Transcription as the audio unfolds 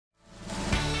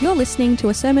You're listening to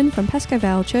a sermon from Pasco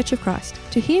Vale Church of Christ.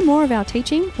 To hear more of our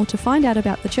teaching or to find out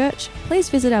about the church, please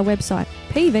visit our website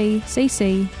pvcc.org.au.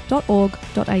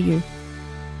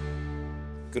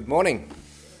 Good morning.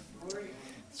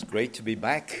 It's great to be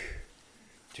back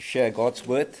to share God's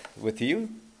word with you.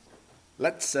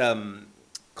 Let's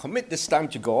commit this time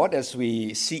to God as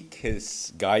we seek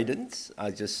His guidance.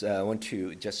 I just want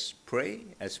to pray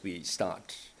as we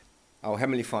start. Our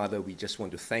Heavenly Father, we just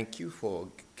want to thank you for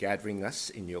gathering us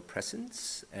in your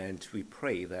presence, and we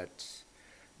pray that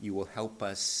you will help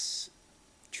us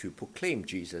to proclaim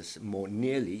Jesus more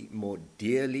nearly, more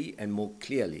dearly, and more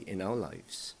clearly in our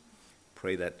lives.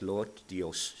 Pray that, Lord,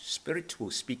 your Spirit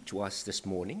will speak to us this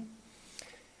morning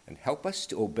and help us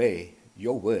to obey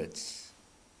your words,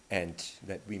 and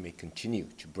that we may continue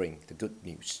to bring the good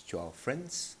news to our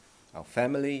friends, our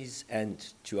families,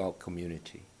 and to our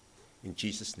community. In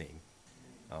Jesus' name,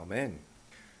 amen.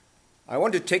 I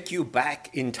want to take you back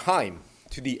in time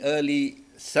to the early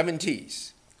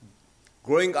 70s.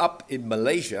 Growing up in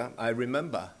Malaysia, I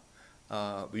remember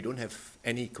we don't have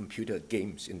any computer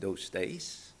games in those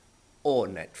days or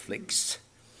Netflix.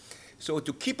 So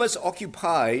to keep us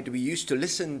occupied, we used to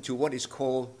listen to what is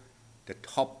called the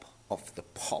Top of the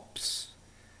Pops.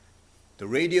 The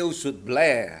radios would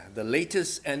blare the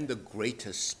latest and the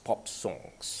greatest pop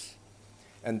songs.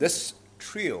 And this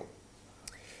trio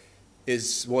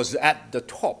was at the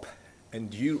top.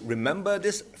 And do you remember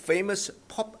this famous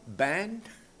pop band?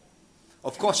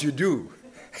 Of course you do,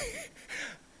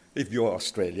 if you're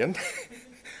Australian.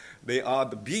 They are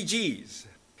the Bee Gees.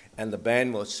 And the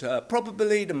band was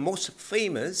probably the most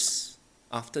famous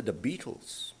after the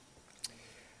Beatles.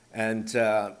 And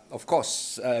of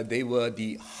course, they were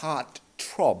the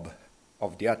heartthrob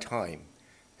of their time.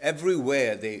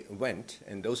 Everywhere they went,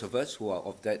 and those of us who are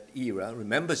of that era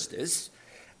remembers this,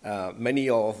 many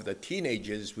of the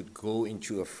teenagers would go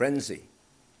into a frenzy.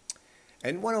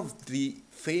 And one of the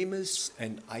famous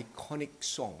and iconic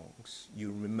songs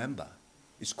you remember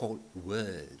is called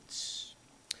Words.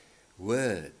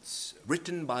 Words,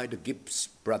 written by the Gibbs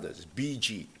brothers,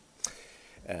 BG,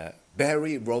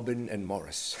 Barry, Robin, and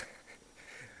Morris.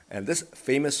 And this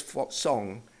famous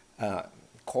song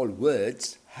called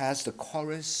Words has the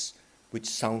chorus which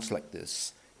sounds like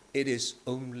this: "It is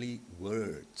only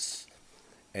words,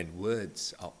 and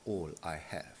words are all I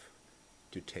have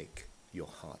to take your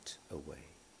heart away."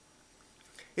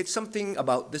 It's something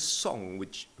about this song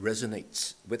which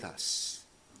resonates with us.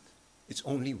 It's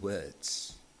only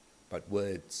words, but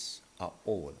words are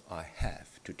all I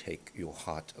have to take your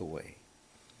heart away.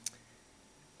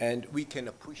 And we can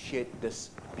appreciate this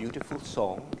beautiful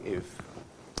song if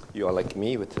you are like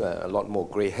me with a lot more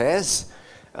gray hairs.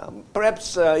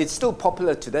 Perhaps it's still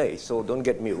popular today, so don't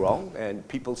get me wrong, and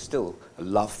people still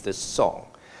love this song.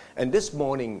 And this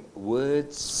morning,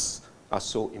 words are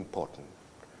so important.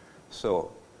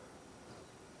 So,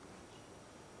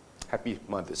 happy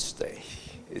Mother's Day.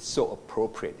 It's so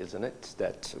appropriate, isn't it,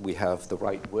 that we have the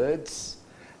right words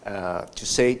to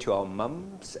say to our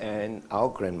mums and our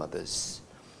grandmothers,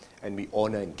 and we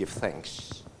honor and give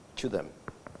thanks to them.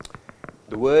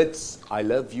 The words, "I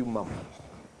love you, Mum.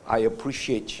 I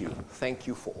appreciate you. Thank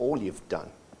you for all you've done,"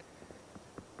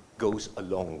 goes a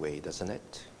long way, doesn't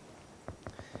it?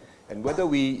 And whether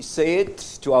we say it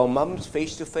to our mums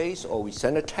face to face, or we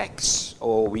send a text,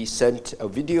 or we send a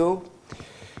video,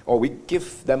 or we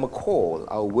give them a call,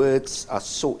 our words are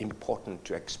so important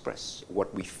to express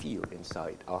what we feel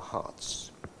inside our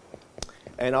hearts.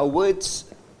 And our words,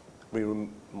 we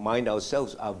remind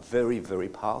ourselves, are very, very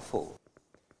powerful.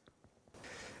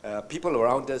 People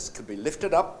around us could be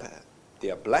lifted up,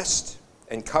 they are blessed,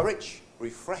 encouraged,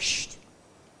 refreshed,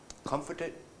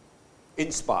 comforted,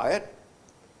 inspired,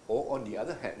 or on the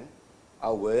other hand,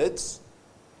 our words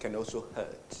can also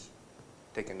hurt.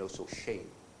 They can also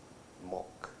shame,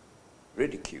 mock,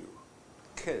 ridicule,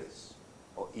 curse,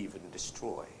 or even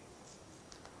destroy.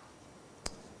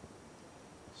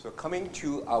 So coming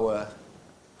to our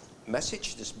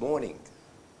message this morning,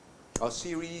 our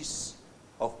series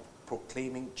of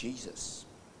proclaiming Jesus.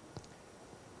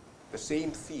 The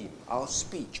same theme, our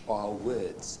speech or our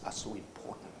words are so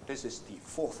important. This is the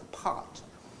fourth part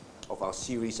of our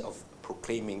series of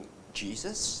proclaiming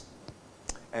Jesus.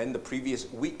 And the previous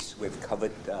weeks we've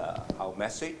covered our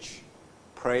message,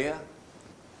 prayer,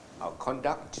 our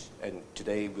conduct, and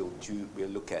today we'll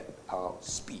look at our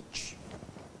speech.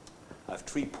 I have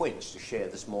 3 points to share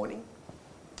this morning.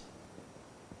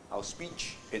 Our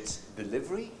speech, its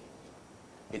delivery,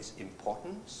 its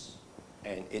importance,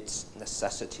 and its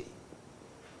necessity.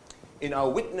 In our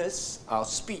witness, our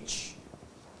speech,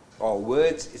 our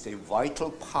words is a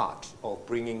vital part of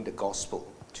bringing the gospel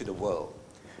to the world.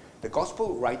 The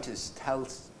gospel writers tell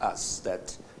us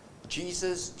that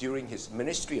Jesus, during his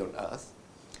ministry on earth,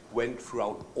 went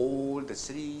throughout all the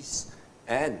cities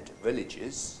and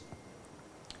villages.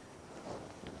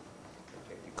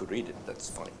 Okay, you could read it, that's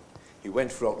fine. He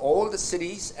went throughout all the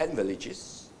cities and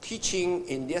villages, teaching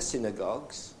in their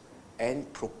synagogues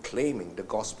and proclaiming the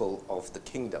gospel of the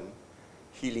kingdom,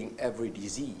 healing every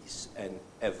disease and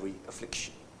every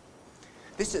affliction.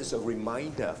 This is a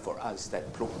reminder for us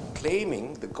that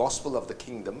proclaiming the gospel of the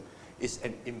kingdom is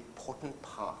an important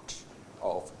part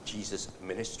of Jesus'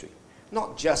 ministry.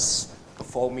 Not just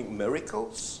performing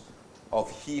miracles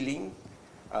of healing,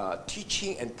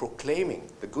 teaching and proclaiming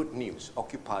the good news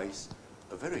occupies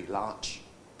a very large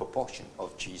proportion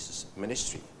of Jesus'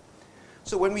 ministry.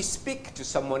 So when we speak to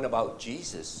someone about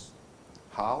Jesus,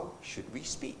 how should we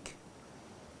speak?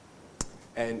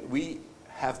 And we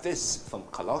have this from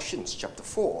Colossians chapter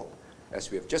 4, as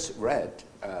we have just read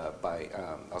by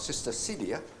our sister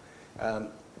Celia.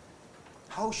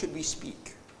 How should we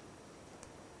speak?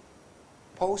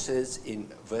 Paul says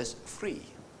in verse 3,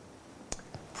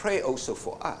 "Pray also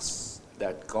for us,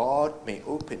 that God may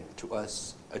open to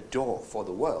us a door for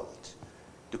the world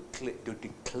to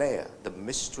declare the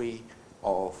mystery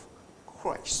of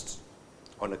Christ,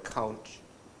 on account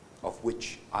of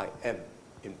which I am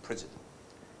in prison,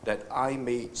 that I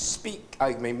may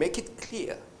make it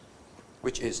clear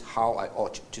which is how I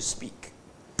ought to speak."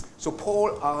 So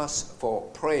Paul asks for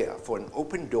prayer for an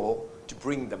open door to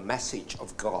bring the message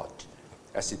of God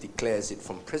as he declares it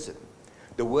from prison.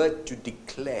 The word to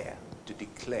declare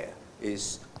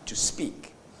is to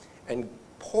speak. And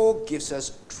Paul gives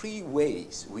us 3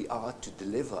 ways we are to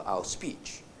deliver our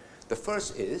speech. The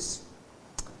first is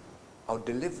our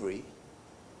delivery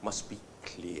must be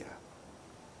clear,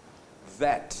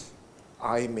 that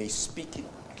I may speak it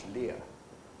clear,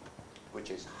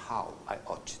 which is how I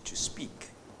ought to speak.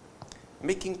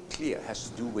 Making clear has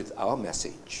to do with our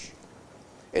message.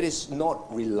 It is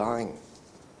not relying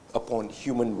upon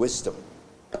human wisdom.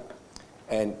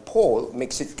 And Paul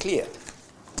makes it clear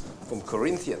from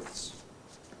Corinthians.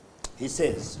 He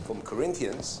says from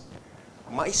Corinthians,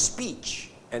 "My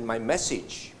speech and my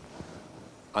message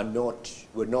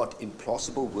were not in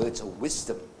plausible words of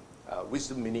wisdom,"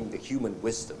 wisdom meaning the human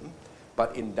wisdom,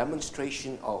 "but in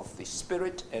demonstration of the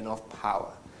Spirit and of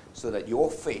power, so that your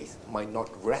faith might not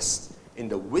rest in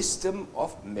the wisdom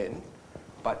of men,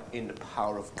 but in the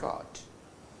power of God."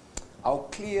 Our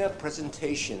clear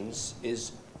presentations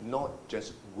is not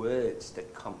just words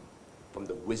that come from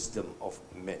the wisdom of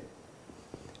men.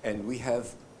 And we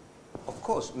have, of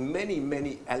course, many,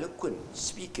 many eloquent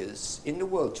speakers in the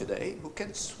world today who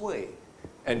can sway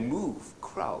and move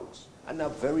crowds and are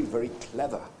very, very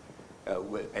clever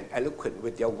and eloquent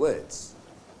with their words.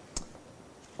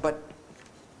 But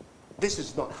this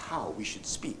is not how we should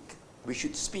speak. We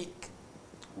should speak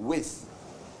with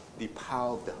the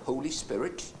power of the Holy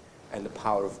Spirit and the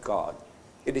power of God.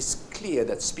 It is clear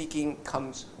that speaking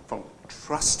comes from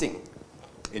trusting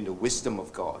in the wisdom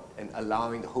of God and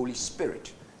allowing the Holy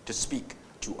Spirit to speak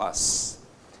to us.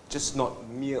 Just not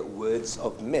mere words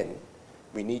of men.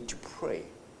 We need to pray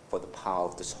for the power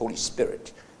of this Holy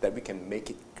Spirit that we can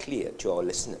make it clear to our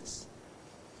listeners.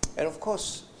 And of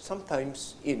course,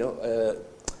 sometimes,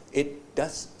 it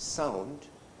does sound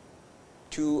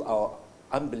to our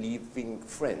unbelieving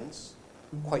friends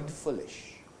quite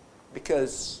foolish,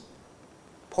 because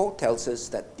Paul tells us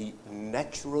that the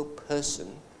natural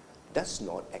person does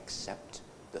not accept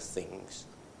the things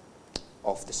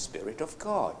of the Spirit of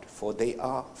God, for they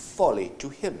are folly to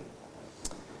him.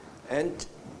 And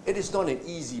it is not an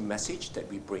easy message that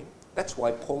we bring. That's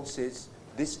why Paul says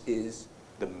this is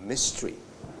the mystery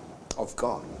of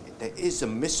God. There is a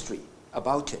mystery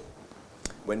about it.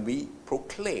 When we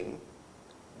proclaim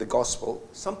the gospel,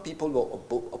 some people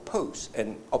will oppose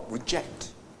and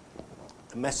reject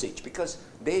the message because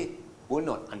they will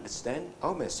not understand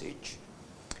our message,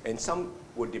 and some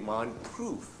will demand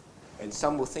proof, and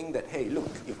some will think that, hey, look,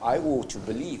 if I were to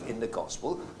believe in the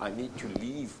gospel, I need to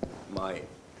leave my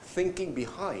thinking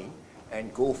behind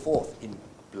and go forth in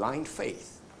blind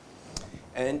faith.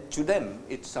 And to them,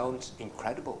 it sounds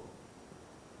incredible,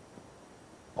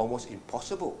 almost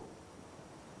impossible,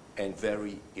 and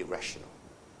very irrational.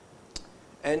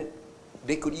 And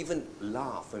they could even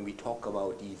laugh when we talk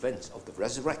about the events of the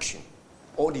resurrection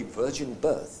or the virgin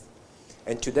birth.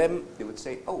 And to them, they would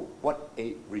say, oh, what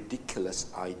a ridiculous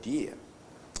idea.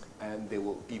 And they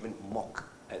will even mock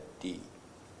at the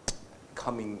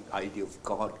coming idea of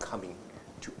God coming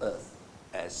to earth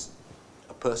as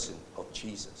a person of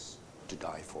Jesus to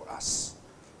die for us.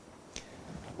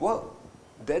 Well,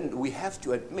 then we have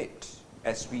to admit,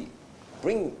 as we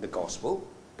bring the gospel,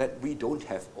 that we don't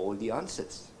have all the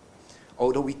answers.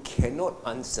 Although we cannot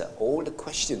answer all the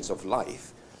questions of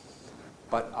life,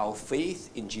 but our faith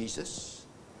in Jesus,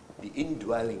 the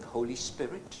indwelling Holy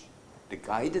Spirit, the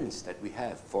guidance that we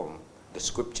have from the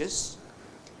Scriptures,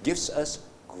 gives us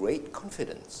great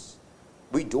confidence.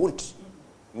 We don't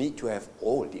need to have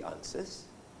all the answers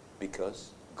because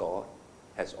God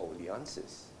has all the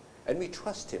answers. And we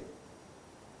trust Him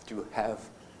to have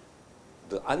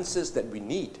the answers that we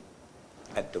need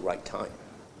at the right time.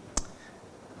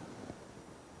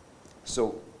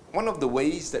 So, one of the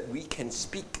ways that we can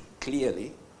speak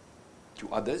clearly to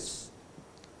others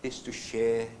is to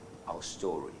share our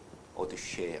story or to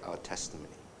share our testimony.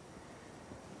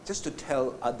 Just to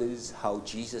tell others how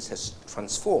Jesus has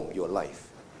transformed your life.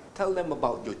 Tell them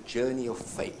about your journey of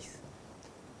faith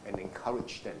and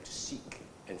encourage them to seek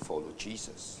and follow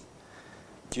Jesus.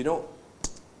 Do you know,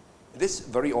 this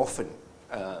very often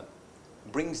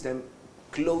brings them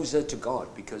closer to God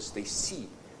because they see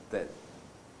that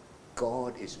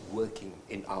God is working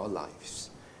in our lives.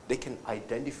 They can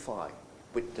identify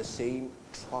with the same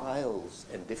trials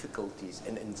and difficulties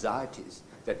and anxieties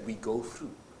that we go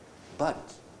through.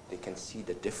 But they can see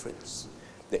the difference,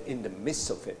 that in the midst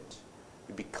of it,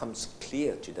 it becomes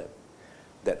clear to them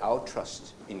that our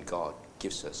trust in God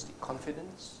gives us the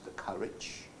confidence, the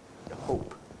courage, the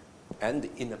hope, and the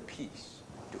inner peace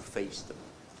to face them.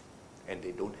 And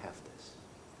they don't have this.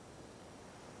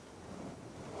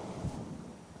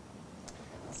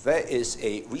 There is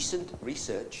a recent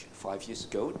research 5 years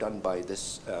ago done by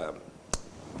this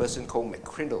person called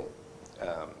McCrinnell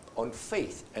on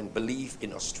faith and belief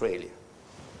in Australia.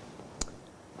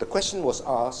 The question was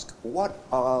asked, what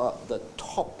are the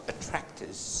top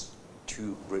attractors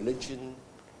to religion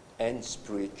and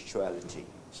spirituality?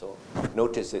 So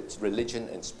notice it's religion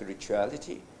and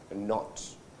spirituality and not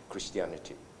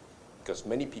Christianity, because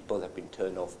many people have been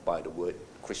turned off by the word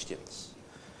Christians.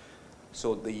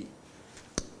 So the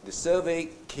survey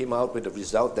came out with a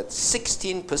result that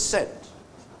 16%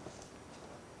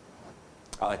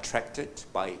 are attracted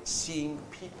by seeing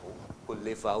people who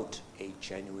live out a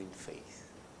genuine faith.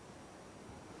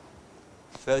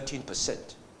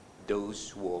 13% those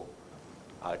who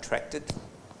are attracted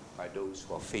by those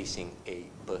who are facing a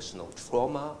personal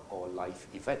trauma or life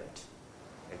event.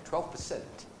 And 12%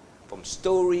 from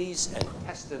stories and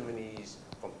testimonies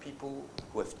from people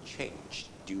who have changed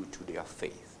due to their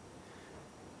faith.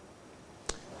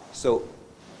 So,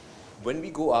 when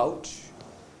we go out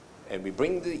and we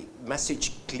bring the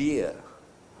message clear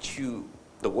to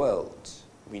the world,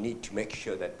 we need to make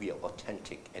sure that we are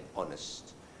authentic and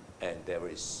honest, and there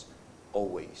is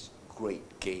always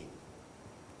great gain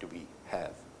to be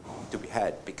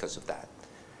had because of that.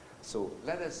 So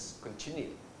let us continue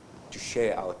to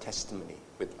share our testimony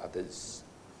with others.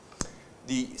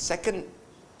 The second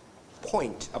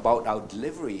point about our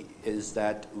delivery is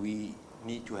that we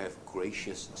need to have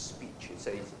gracious speech. It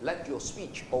says, let your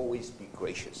speech always be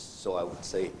gracious. So I would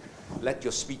say, let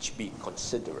your speech be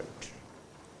considerate.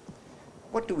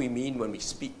 What do we mean when we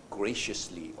speak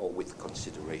graciously or with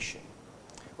consideration?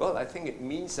 Well, I think it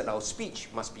means that our speech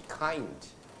must be kind.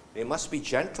 It must be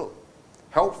gentle,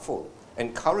 helpful,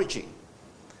 encouraging,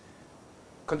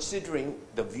 considering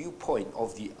the viewpoint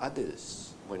of the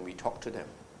others when we talk to them.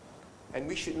 And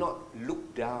we should not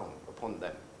look down upon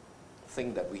them,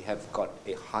 think that we have got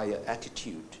a higher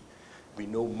attitude, we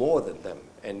know more than them,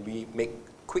 and we make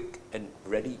quick and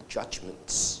ready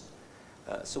judgments.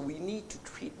 So we need to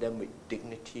treat them with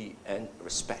dignity and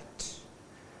respect,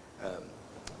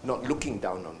 not looking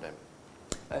down on them.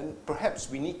 And perhaps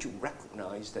we need to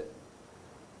recognize that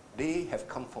they have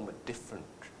come from a different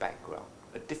background,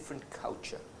 a different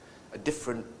culture, a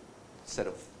different set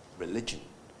of religion,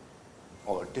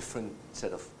 or a different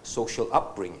set of social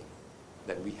upbringing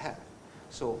than we have.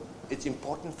 So it's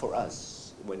important for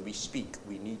us, when we speak,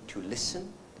 we need to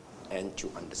listen and to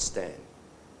understand,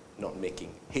 not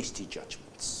making hasty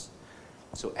judgments.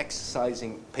 So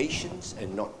exercising patience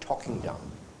and not talking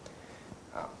down.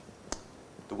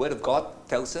 The Word of God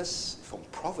tells us from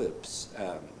Proverbs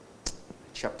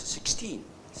chapter 16,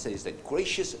 it says that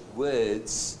gracious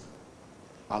words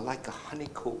are like a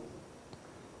honeycomb,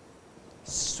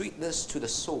 sweetness to the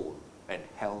soul and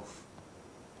health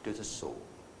to the soul.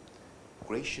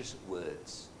 Gracious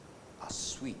words are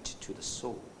sweet to the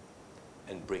soul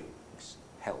and brings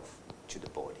health to the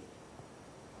body.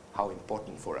 How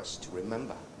important for us to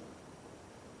remember.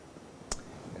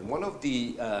 And one of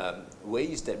the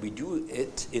ways that we do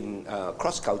it in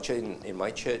cross-culture in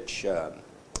my church,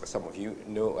 some of you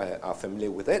know are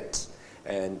familiar with it,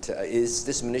 and is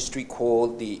this ministry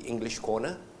called the English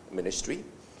Corner Ministry.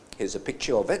 Here's a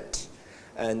picture of it.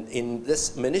 And in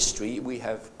this ministry, we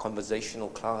have conversational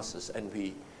classes, and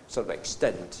we sort of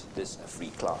extend this free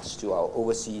class to our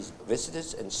overseas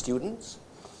visitors and students.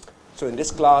 So in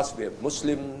this class, we have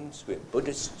Muslims, we have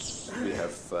Buddhists, we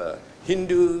have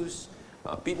Hindus,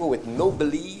 people with no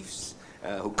beliefs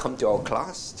who come to our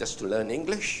class just to learn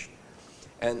English.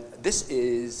 And this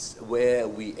is where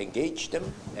we engage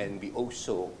them, and we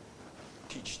also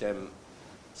teach them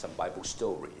some Bible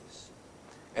stories.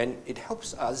 And it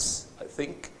helps us, I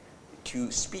think, to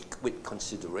speak with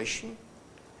consideration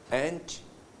and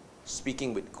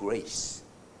speaking with grace,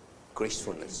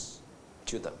 gracefulness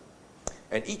to them.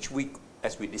 And each week,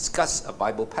 as we discuss a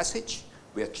Bible passage,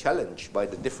 we are challenged by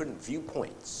the different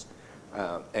viewpoints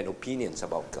and opinions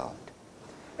about God.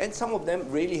 And some of them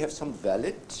really have some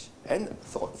valid and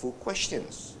thoughtful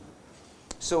questions.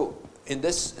 So in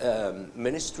this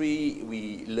ministry,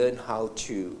 we learn how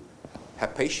to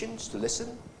have patience to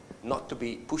listen, not to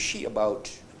be pushy about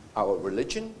our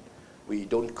religion. We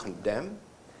don't condemn,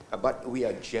 but we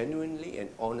are genuinely and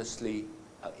honestly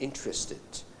interested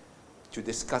to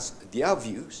discuss their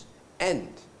views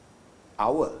and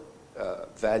our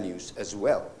values as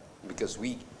well, because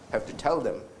we have to tell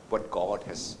them what God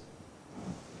has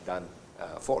done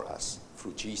for us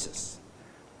through Jesus.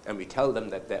 And we tell them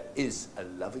that there is a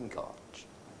loving God,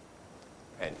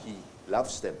 and He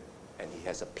loves them, and He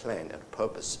has a plan and a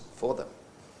purpose for them.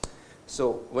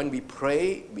 So when we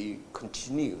pray, we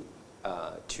continue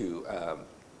to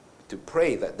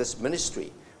pray that this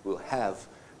ministry will have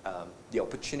the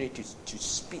opportunity to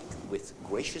speak with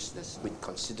graciousness, with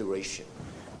consideration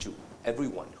to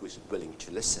everyone who is willing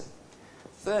to listen.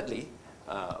 Thirdly,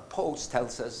 Paul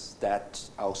tells us that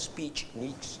our speech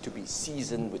needs to be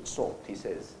seasoned with salt. He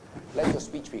says, let your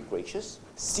speech be gracious,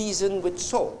 seasoned with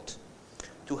salt,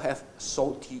 to have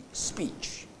salty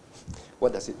speech.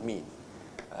 What does it mean?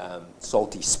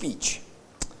 Salty speech.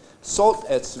 Salt,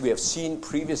 as we have seen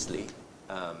previously,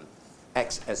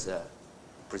 acts as a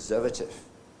preservative,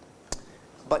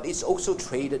 but it's also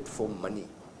traded for money,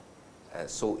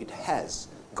 so it has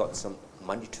got some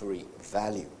monetary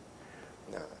value,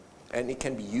 and it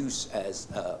can be used as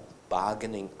a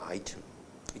bargaining item.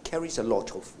 It carries a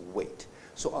lot of weight,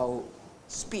 so our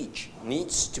speech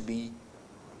needs to be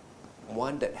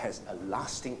one that has a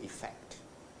lasting effect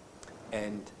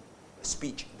and a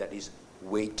speech that is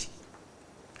weighty.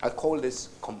 I call this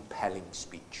compelling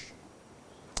speech.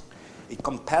 It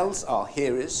compels our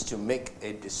hearers to make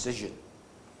a decision.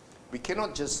 We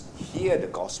cannot just hear the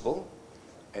gospel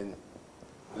and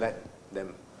let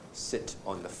them sit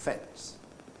on the fence.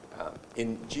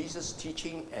 In Jesus'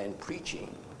 teaching and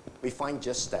preaching, we find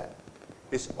just that.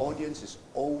 His audience is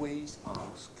always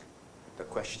asked the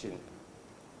question.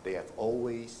 They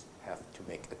always have to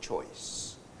make a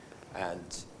choice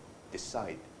and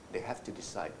decide. They have to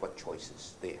decide what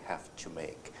choices they have to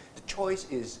make. The choice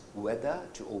is whether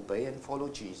to obey and follow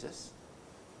Jesus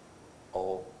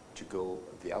or to go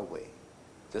their way.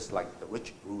 Just like the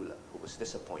rich ruler who was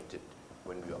disappointed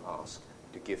when we were asked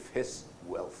to give his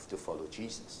wealth to follow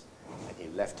Jesus. And he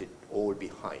left it all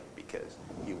behind because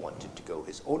he wanted to go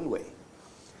his own way.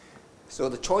 So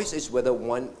the choice is whether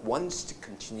one wants to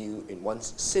continue in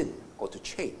one's sin or to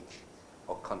change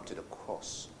or come to the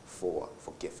cross for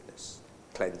forgiveness,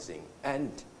 cleansing,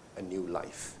 and a new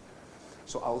life.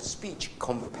 So our speech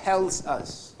compels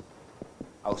us.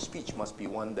 Our speech must be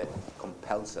one that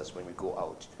compels us when we go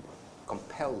out,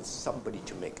 compels somebody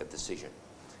to make a decision.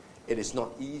 It is not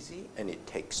easy and it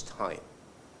takes time.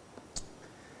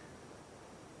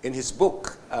 In his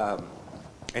book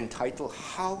entitled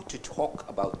How to Talk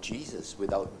About Jesus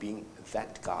Without Being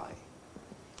That Guy,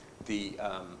 the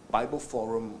Bible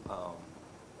Forum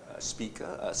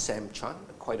speaker, Sam Chan,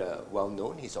 quite a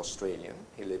well-known, he's Australian,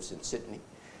 he lives in Sydney.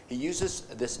 He uses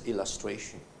this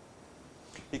illustration.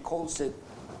 He calls it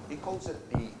the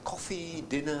coffee,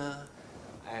 dinner,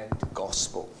 and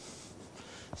gospel.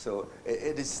 So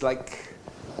it is like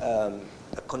a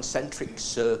concentric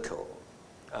circle.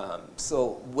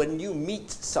 So when you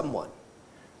meet someone,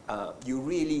 you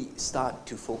really start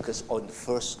to focus on the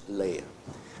first layer,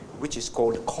 which is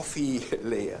called the coffee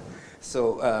layer.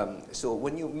 So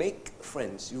when you make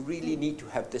friends, you really need to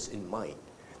have this in mind.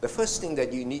 The first thing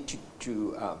that you need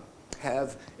to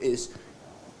have is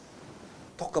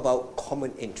talk about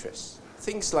common interests.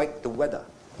 Things like the weather,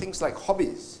 things like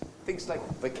hobbies, things like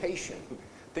vacation,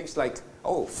 things like,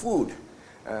 food,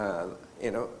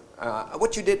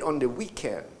 what you did on the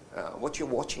weekend, what you're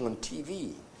watching on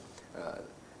TV.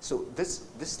 So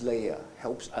this layer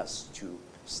helps us to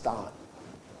start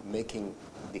making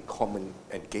the common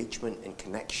engagement and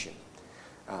connection.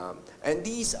 And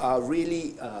these are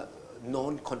really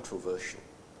non-controversial.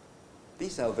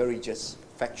 These are very just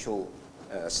factual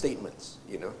statements,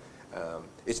 you know.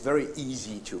 It's very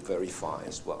easy to verify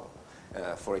as well.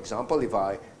 For example, if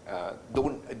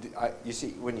you see,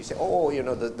 when you say, oh, you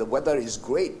know, the weather is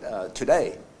great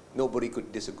today, nobody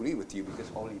could disagree with you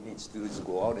because all he needs to do is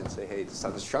go out and say, hey, the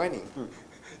sun is shining.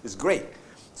 It's great.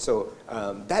 So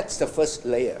that's the first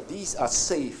layer. These are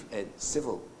safe and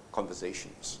civil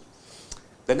conversations.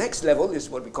 The next level is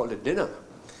what we call the dinner.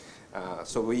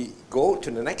 So we go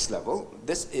to the next level.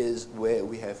 This is where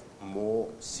we have more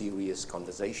serious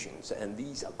conversations. And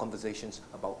these are conversations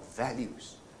about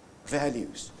values.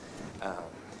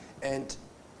 And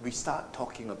we start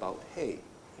talking about, hey,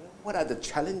 what are the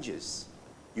challenges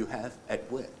you have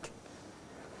at work?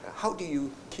 How do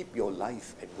you keep your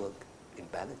life and work in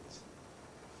balance?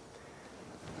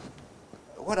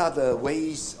 What are the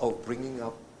ways of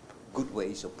good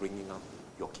ways of bringing up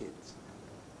your kids?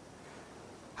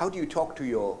 How do you talk to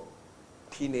your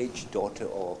teenage daughter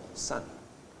or son?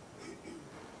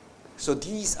 So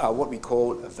these are what we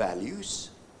call values.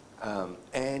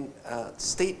 And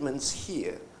statements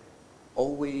here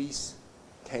always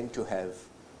tend to have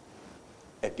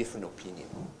a different opinion.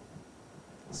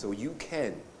 So you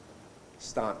can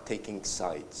start taking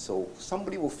sides. So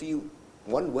somebody will feel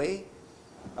one way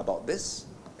about this,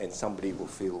 and somebody will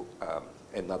feel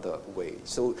another way.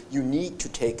 So you need to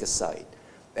take a side.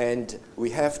 And we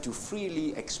have to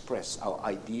freely express our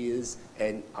ideas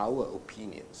and our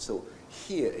opinions. So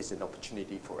here is an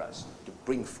opportunity for us to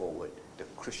bring forward the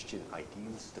Christian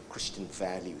ideals, the Christian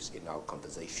values in our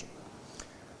conversation.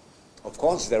 Of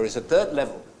course, there is a third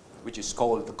level, which is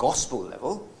called the gospel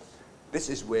level. This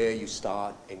is where you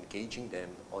start engaging them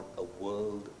on a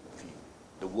world view,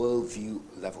 the world view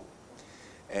level.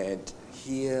 And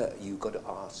here you've got to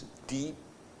ask deep,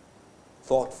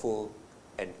 thoughtful,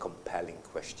 and compelling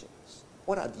questions.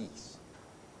 What are these?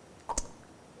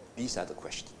 These are the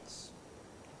questions.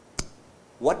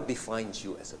 What defines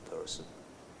you as a person?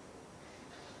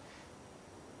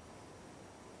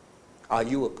 Are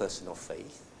you a person of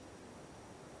faith?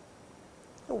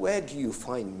 Where do you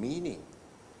find meaning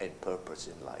and purpose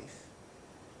in life?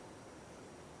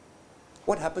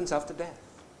 What happens after death?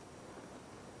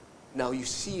 Now you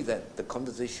see that the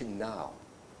conversation now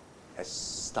is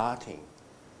starting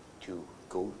to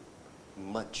go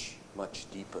much, much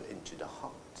deeper into the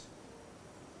heart.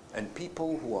 And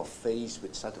people who are faced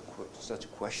with such a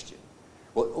question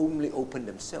will only open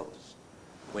themselves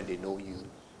when they know you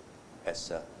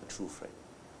as a true friend.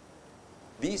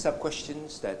 These are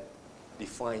questions that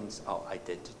defines our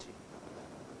identity.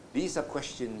 These are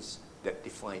questions that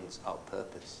defines our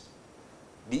purpose.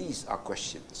 These are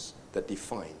questions that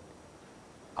define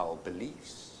our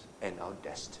beliefs and our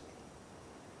destiny.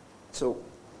 So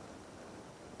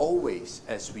always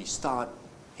as we start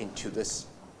into this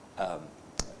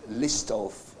list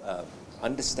of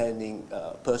understanding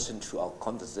a person through our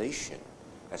conversation,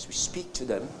 as we speak to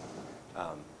them,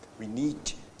 we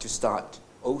need to start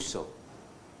also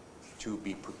to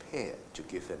be prepared to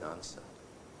give an answer.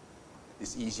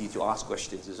 It's easy to ask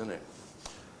questions, isn't it?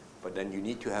 But then you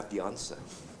need to have the answer.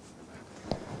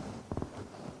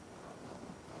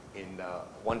 In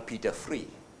 1 Peter 3,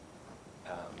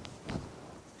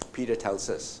 Peter tells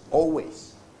us,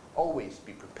 always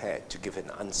be prepared to give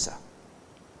an answer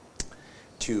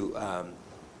to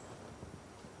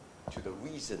the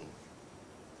reason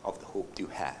of the hope you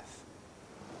have.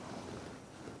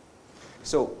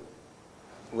 So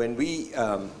when we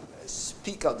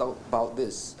speak about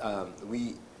this,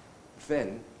 we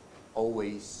then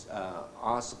always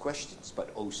ask questions, but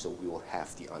also we will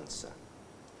have the answer.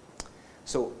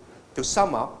 So to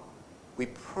sum up, we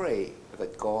pray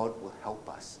that God will help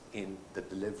us in the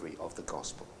delivery of the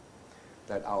gospel,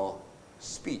 that our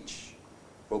speech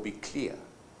will be clear,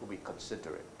 will be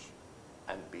considerate,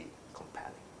 and be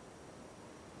compelling.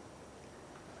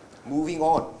 Moving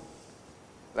on,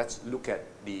 let's look at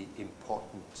the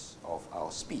importance of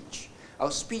our speech.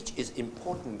 Our speech is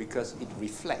important because it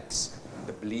reflects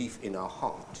the belief in our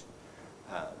heart.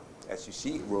 As you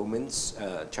see, Romans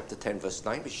chapter 10, verse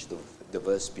 9, which is the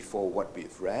verse before what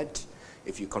we've read.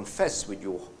 If you confess with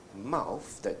your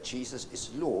mouth that Jesus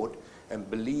is Lord and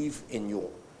believe in your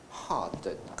heart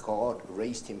that God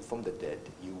raised him from the dead,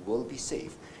 you will be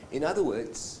saved. In other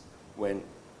words, when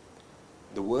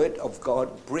the word of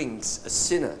God brings a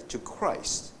sinner to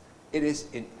Christ, it is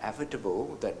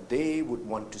inevitable that they would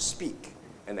want to speak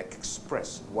and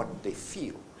express what they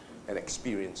feel and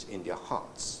experience in their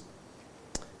hearts.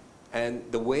 And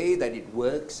the way that it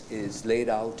works is laid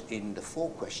out in the 4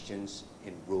 questions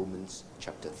in Romans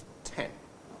chapter 10.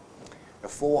 The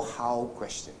 4 how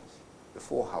questions. The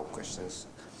 4 how questions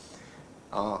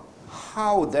are,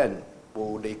 how then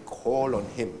will they call on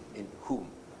him in whom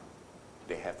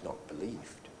they have not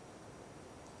believed?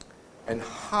 And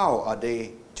how are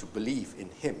they to believe in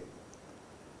him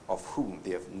of whom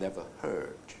they have never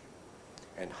heard?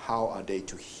 And how are they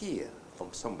to hear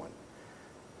from someone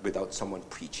without someone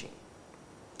preaching?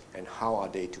 And how are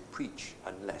they to preach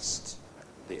unless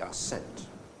they are sent?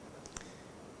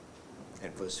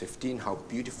 And verse 15, how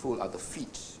beautiful are the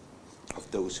feet of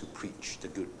those who preach the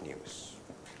good news.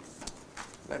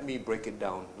 Let me break it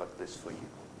down like this for you.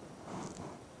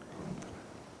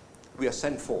 We are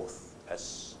sent forth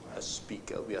as a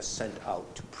speaker. We are sent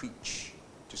out to preach,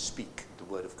 to speak the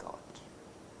word of God.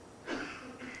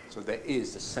 So there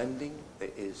is the sending, there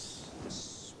is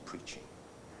this preaching.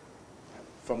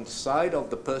 From the side of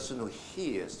the person who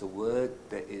hears the word,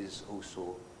 there is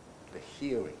also the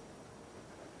hearing.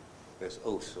 There's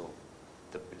also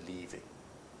the believing.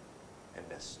 And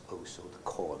there's also the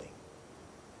calling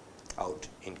out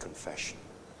in confession.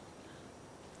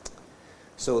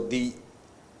 So the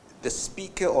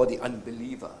speaker or the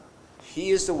unbeliever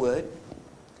hears the word,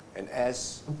 and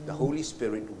as the Holy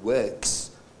Spirit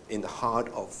works in the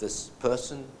heart of this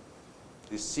person,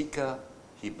 this seeker,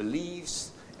 he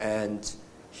believes and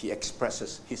he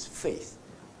expresses his faith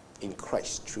in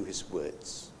Christ through his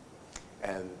words.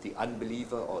 And the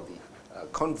unbeliever or the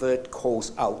convert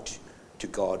calls out to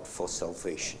God for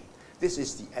salvation. This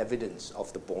is the evidence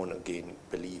of the born-again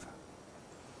believer.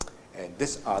 And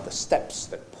these are the steps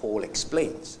that Paul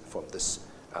explains from this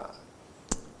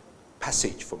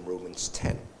passage from Romans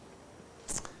 10.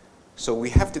 So we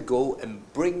have to go and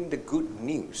bring the good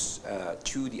news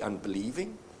to the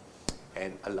unbelieving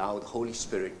and allow the Holy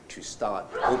Spirit to start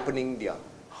opening their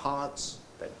hearts,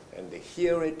 and they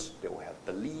hear it, they will have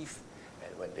belief,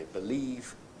 and when they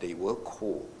believe, they will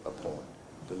call upon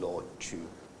the Lord to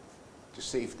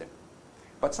save them.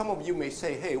 But some of you may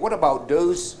say, hey, what about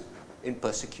those in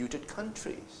persecuted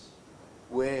countries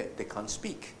where they can't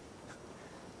speak?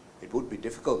 It would be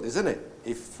difficult, isn't it?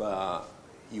 If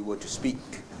you were to speak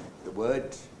the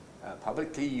word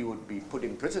publicly, you would be put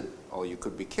in prison or you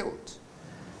could be killed.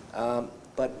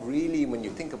 But really, when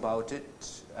you think about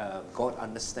it, God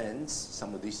understands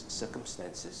some of these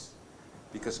circumstances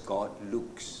because God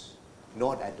looks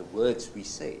not at the words we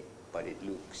say, but He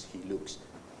looks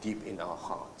deep in our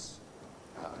hearts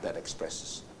that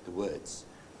expresses the words.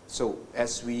 So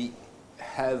as we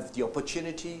have the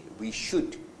opportunity, we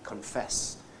should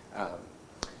confess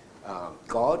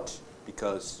God,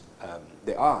 because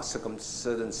there are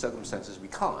certain circumstances we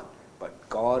can't, but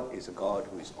God is a God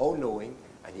who is all-knowing,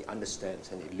 and He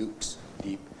understands and He looks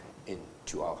deep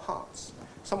into our hearts.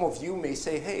 Some of you may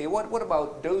say, hey, what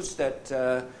about those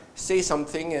that say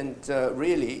something and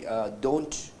really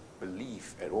don't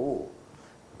believe at all?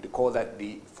 We call that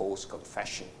the false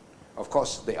confession. Of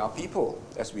course, there are people,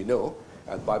 as we know,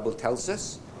 the Bible tells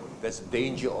us, there's a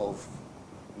danger of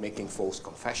making false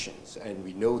confessions, and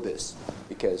we know this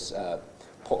because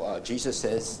Jesus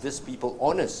says, "This people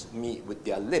honors me with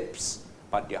their lips,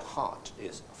 but their heart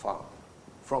is far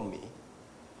from me."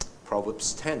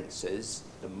 Proverbs 10 says,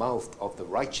 "The mouth of the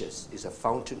righteous is a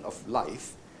fountain of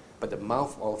life, but the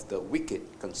mouth of the wicked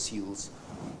conceals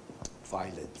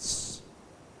violence."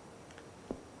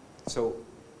 So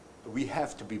we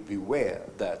have to be beware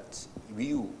that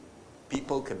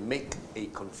people can make a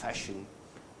confession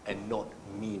and not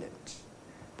mean it.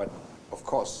 But of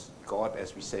course, God,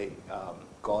 as we say,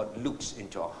 God looks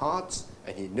into our hearts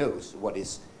and He knows what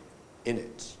is in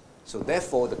it. So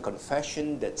therefore, the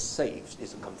confession that saves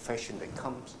is a confession that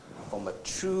comes from a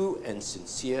true and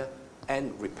sincere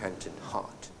and repentant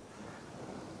heart.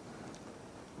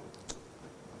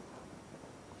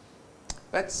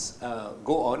 Let's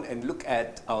go on and look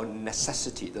at our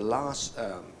necessity, the last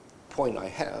point I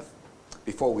have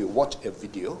before we watch a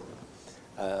video.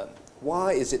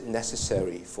 Why is it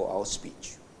necessary for our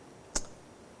speech?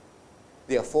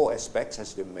 There are 4 aspects,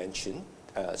 as we mentioned.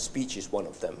 Speech is one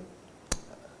of them.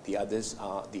 The others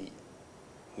are the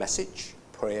message,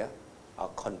 prayer, our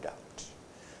conduct.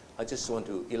 I just want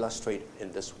to illustrate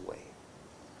in this way.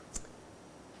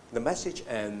 The message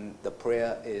and the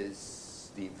prayer is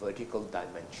the vertical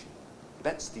dimension.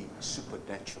 That's the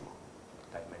supernatural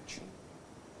dimension.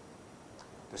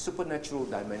 The supernatural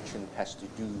dimension has to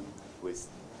do with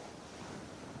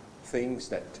things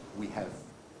that we have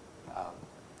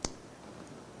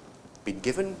been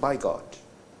given by God.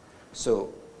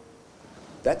 So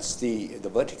that's the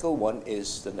vertical one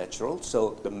is the natural.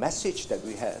 So the message that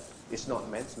we have is not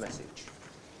man's message.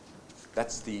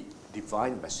 That's the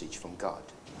divine message from God.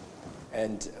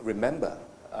 And remember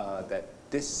that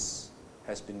this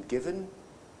has been given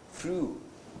through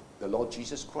the Lord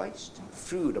Jesus Christ,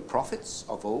 through the prophets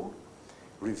of old,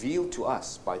 revealed to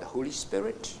us by the Holy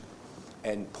Spirit.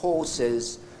 And Paul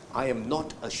says, I am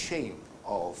not ashamed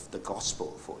of the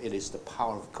gospel, for it is the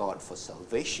power of God for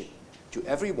salvation to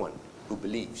everyone who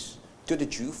believes, to the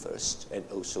Jew first and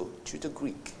also to the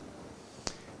Greek.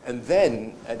 And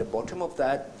then at the bottom of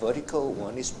that vertical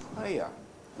one is prayer.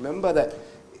 Remember that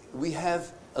we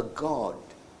have a God.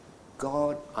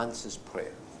 God answers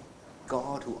prayer.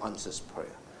 God who answers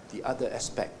prayer. The other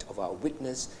aspect of our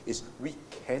witness is we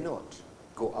cannot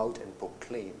go out and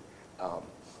proclaim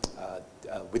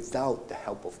without the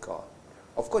help of God.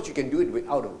 Of course, you can do it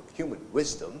without human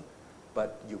wisdom,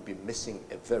 but you'll be missing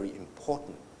a very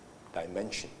important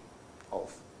dimension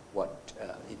of what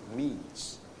it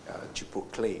means to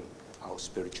proclaim our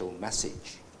spiritual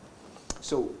message.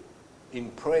 So, in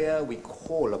prayer, we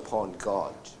call upon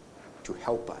God to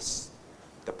help us.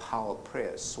 The power of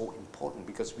prayer is so important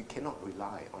because we cannot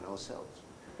rely on ourselves.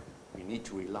 We need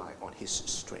to rely on His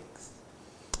strength.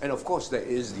 And of course, there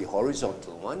is the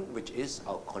horizontal one, which is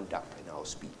our conduct and our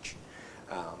speech.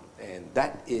 And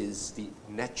that is the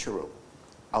natural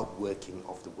outworking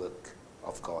of the work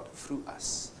of God through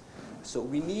us. So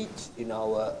we need, in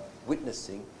our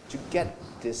witnessing, to get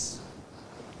this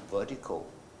vertical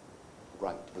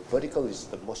right. The vertical is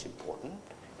the most important.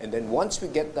 And then once we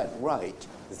get that right,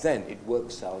 then it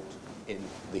works out in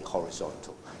the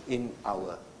horizontal, in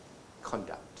our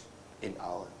conduct, in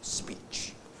our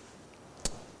speech.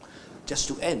 Just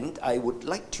to end, I would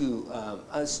like to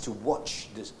us to watch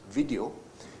this video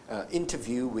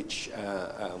interview which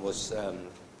was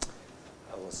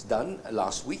done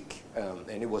last week,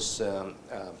 and it was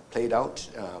played out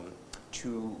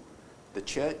to the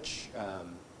church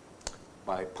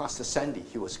by Pastor Sandy.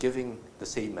 He was giving the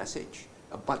same message,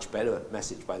 a much better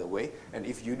message, by the way. And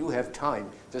if you do have time,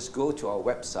 just go to our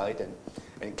website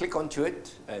and click onto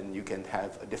it, and you can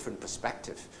have a different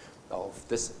perspective of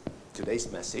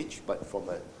today's message, but from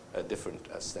a different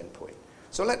standpoint.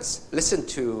 So let's listen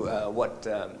to what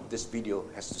this video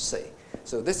has to say.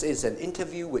 So this is an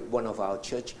interview with one of our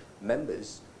church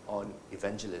members on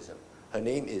evangelism. Her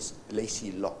name is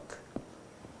Lacey Locke.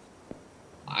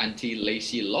 Auntie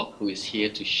Lacey Locke, who is here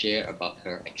to share about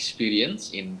her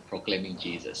experience in proclaiming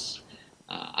Jesus.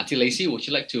 Auntie Lacey, would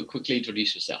you like to quickly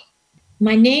introduce yourself?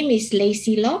 My name is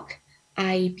Lacey Locke.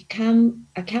 I come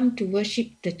to worship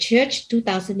the church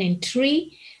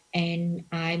 2003, and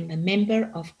I'm a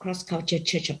member of Cross Culture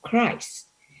Church of Christ.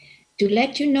 To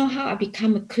let you know how I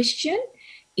become a Christian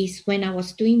is when I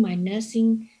was doing my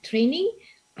nursing training,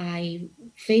 I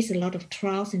faced a lot of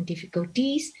trials and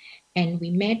difficulties, and we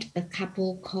met a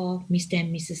couple called Mr.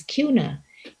 and Mrs. Kilner,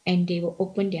 and they will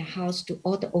open their house to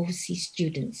all the overseas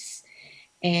students.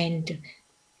 And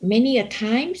many a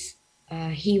times,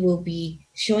 he will be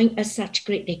showing us such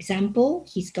great example.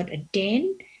 He's got a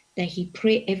den that he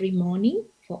pray every morning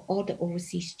for all the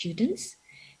overseas students.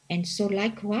 And so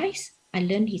likewise, I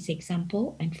learned his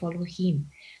example and follow him,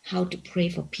 how to pray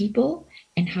for people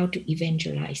and how to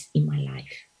evangelize in my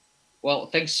life. Well,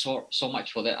 thanks so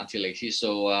much for that, Auntie Lacey.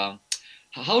 So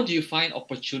how do you find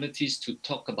opportunities to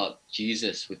talk about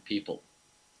Jesus with people?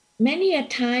 Many a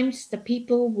times the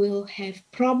people will have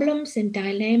problems and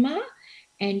dilemma,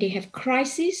 and they have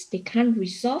crises, they can't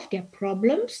resolve their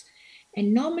problems.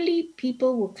 And normally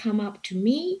people will come up to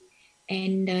me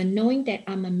and knowing that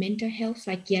I'm a mental health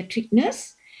psychiatric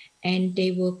nurse, and they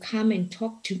will come and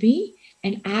talk to me.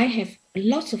 And I have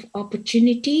lots of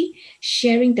opportunity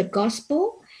sharing the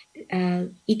gospel.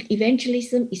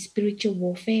 Evangelism is spiritual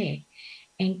warfare.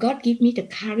 And God give me the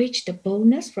courage, the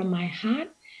boldness from my heart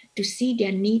to see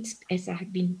their needs as I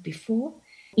have been before.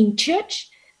 In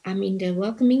church, I'm in the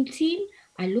welcoming team.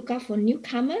 I look out for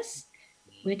newcomers,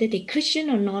 whether they're Christian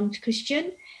or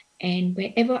non-Christian, and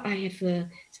wherever I have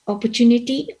an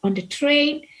opportunity on the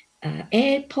train,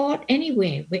 airport,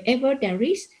 anywhere, wherever there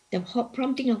is, the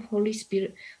prompting of Holy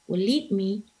Spirit will lead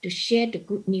me to share the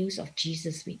good news of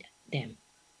Jesus with them.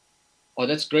 Oh,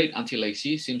 that's great, Auntie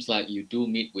Lacey. Seems like you do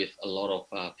meet with a lot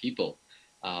of people.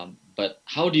 But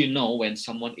how do you know when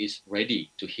someone is ready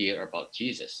to hear about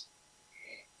Jesus?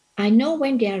 I know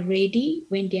when they are ready,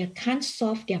 when they can't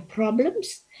solve their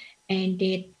problems and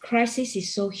their crisis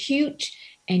is so huge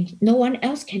and no one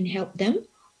else can help them,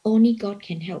 only God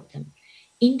can help them.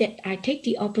 In that, I take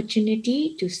the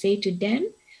opportunity to say to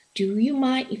them, do you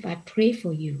mind if I pray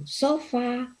for you? So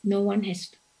far, no one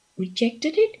has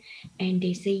rejected it, and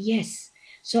they say yes.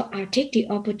 So I take the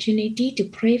opportunity to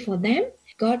pray for them.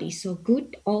 God is so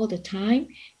good all the time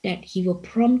that He will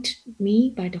prompt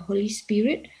me by the Holy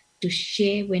Spirit to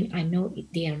share when I know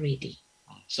they are ready.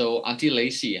 So, Auntie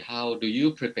Lacey, how do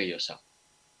you prepare yourself?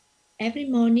 Every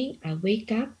morning, I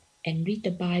wake up and read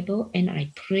the Bible and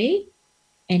I pray.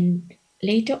 And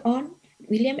later on,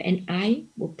 William and I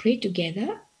will pray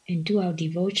together and do our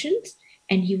devotions,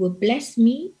 and he will bless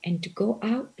me and to go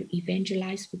out to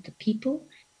evangelize with the people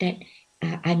that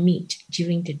I meet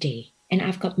during the day. And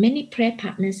I've got many prayer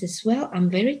partners as well. I'm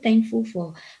very thankful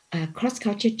for Cross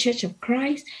Culture Church of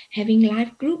Christ having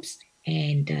live groups.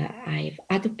 And I have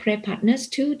other prayer partners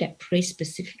too that pray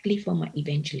specifically for my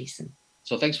evangelism.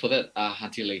 So thanks for that,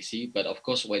 Auntie Lacey. But of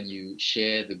course, when you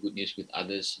share the good news with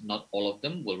others, not all of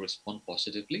them will respond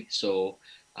positively. So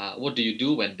what do you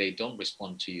do when they don't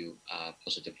respond to you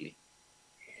positively?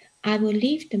 I will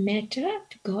leave the matter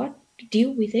to God to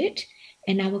deal with it,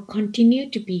 and I will continue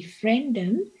to befriend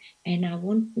them, and I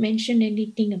won't mention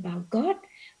anything about God,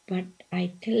 but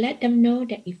I let them know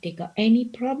that if they got any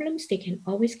problems, they can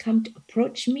always come to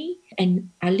approach me, and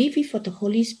I'll leave it for the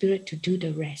Holy Spirit to do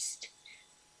the rest.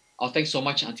 Oh, thanks so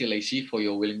much, Auntie Lacey, for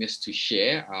your willingness to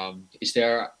share. Is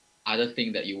there other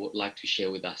thing that you would like to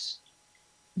share with us?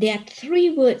 There are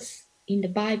 3 words in the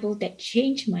Bible that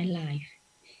changed my life,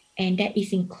 and that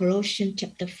is in Colossians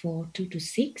chapter 4,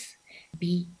 2-6.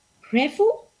 Be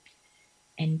prayerful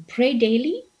and pray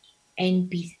daily, and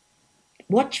be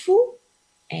watchful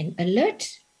and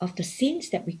alert of the sins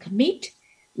that we commit.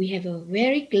 We have a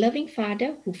very loving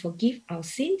Father who forgives our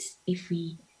sins if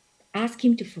we ask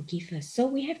him to forgive us. So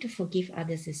we have to forgive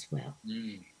others as well.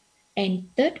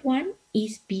 And third one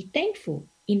is be thankful.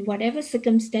 In whatever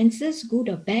circumstances, good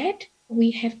or bad,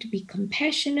 we have to be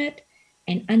compassionate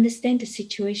and understand the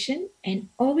situation and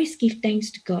always give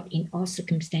thanks to God in all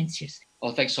circumstances.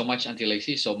 Oh, thanks so much, Auntie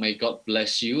Lacey. So may God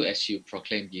bless you as you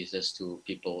proclaim Jesus to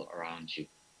people around you.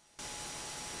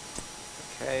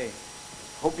 Okay.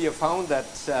 Hope you found that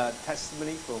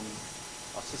testimony from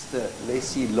our sister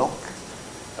Lacey Locke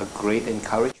a great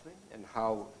encouragement, and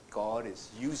how God is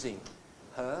using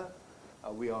her.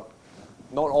 We are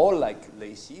not all like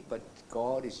Lacey, but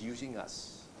God is using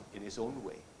us in his own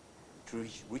way to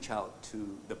reach out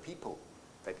to the people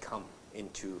that come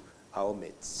into our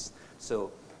midst.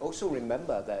 So also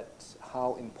remember that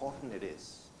how important it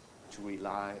is to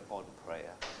rely on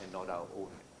prayer and not our own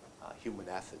human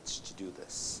efforts to do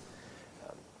this.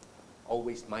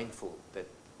 Always mindful that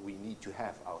we need to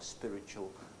have our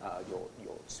spiritual,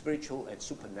 your spiritual and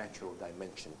supernatural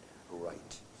dimension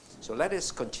right. So let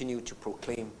us continue to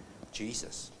proclaim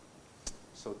Jesus.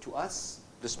 So to us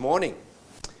this morning,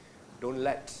 don't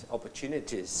let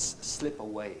opportunities slip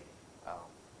away.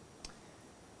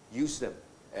 Use them,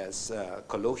 as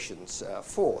Colossians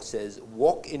 4 says,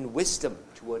 walk in wisdom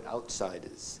toward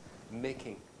outsiders,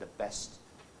 making the best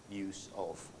use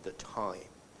of the time.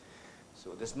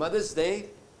 So this Mother's Day,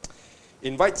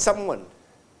 invite someone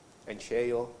and share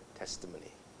your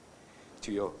testimony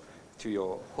to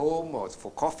your home or for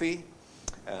coffee.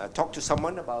 Talk to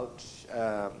someone about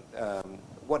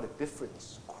what a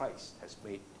difference Christ has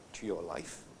made to your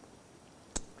life,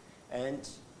 and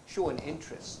show an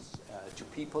interest to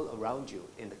people around you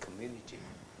in the community,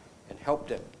 and help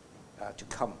them to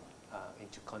come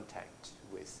into contact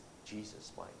with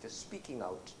Jesus by just speaking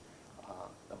out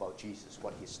about Jesus,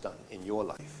 what he's done in your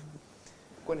life.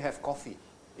 Go and have coffee,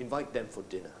 invite them for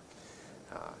dinner,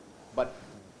 but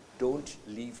don't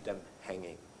leave them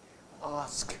hanging.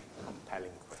 Ask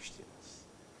compelling questions,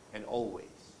 and always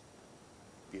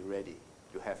be ready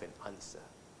to have an answer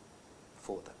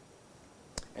for them.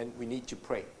 And we need to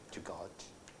pray to God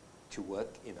to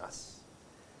work in us.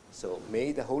 So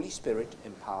may the Holy Spirit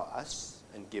empower us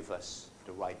and give us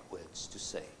the right words to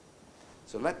say.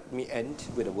 So let me end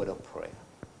with a word of prayer.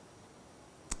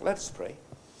 Let us pray.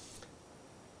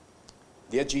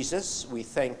 Dear Jesus, we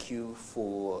thank you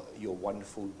for your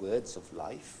wonderful words of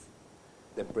life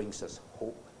that brings us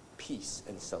hope, peace,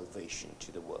 and salvation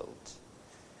to the world.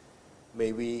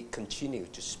 May we continue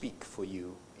to speak for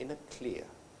you in a clear,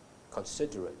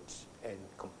 considerate, and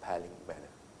compelling manner.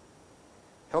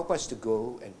 Help us to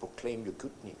go and proclaim your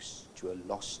good news to a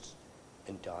lost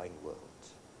and dying world.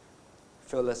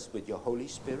 Fill us with your Holy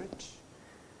Spirit,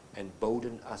 and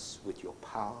bolden us with your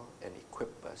power, and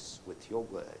equip us with your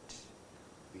word.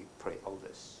 We pray all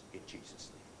this in Jesus'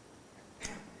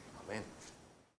 name. Amen.